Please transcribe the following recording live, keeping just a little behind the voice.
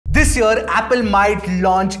This year, Apple might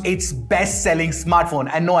launch its best-selling smartphone.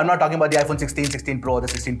 And no, I'm not talking about the iPhone 16, 16 Pro, or the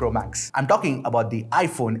 16 Pro Max. I'm talking about the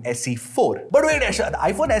iPhone SE 4. But wait, Asha, the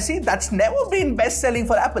iPhone SE, that's never been best-selling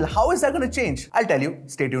for Apple. How is that going to change? I'll tell you.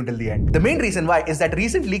 Stay tuned till the end. The main reason why is that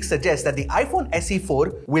recent leaks suggest that the iPhone SE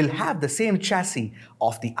 4 will have the same chassis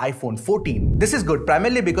of the iPhone 14. This is good,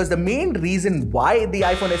 primarily because the main reason why the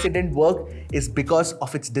iPhone SE didn't work is because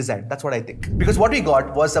of its design. That's what I think. Because what we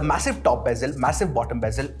got was a massive top bezel, massive bottom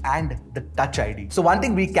bezel, and the Touch ID. So one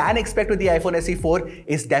thing we can expect with the iPhone SE 4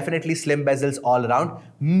 is definitely slim bezels all around,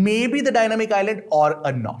 maybe the dynamic island or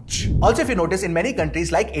a notch. Also, if you notice, in many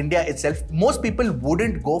countries like India itself, most people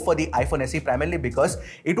wouldn't go for the iPhone SE primarily because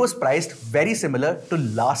it was priced very similar to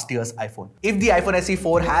last year's iPhone. If the iPhone SE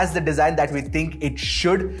 4 has the design that we think it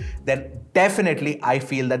should, then definitely I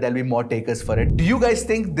feel that there'll be more takers for it. Do you guys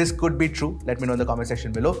think this could be true? Let me know in the comment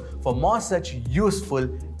section below. For more such useful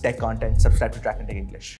tech content, subscribe to Trakin Tech English.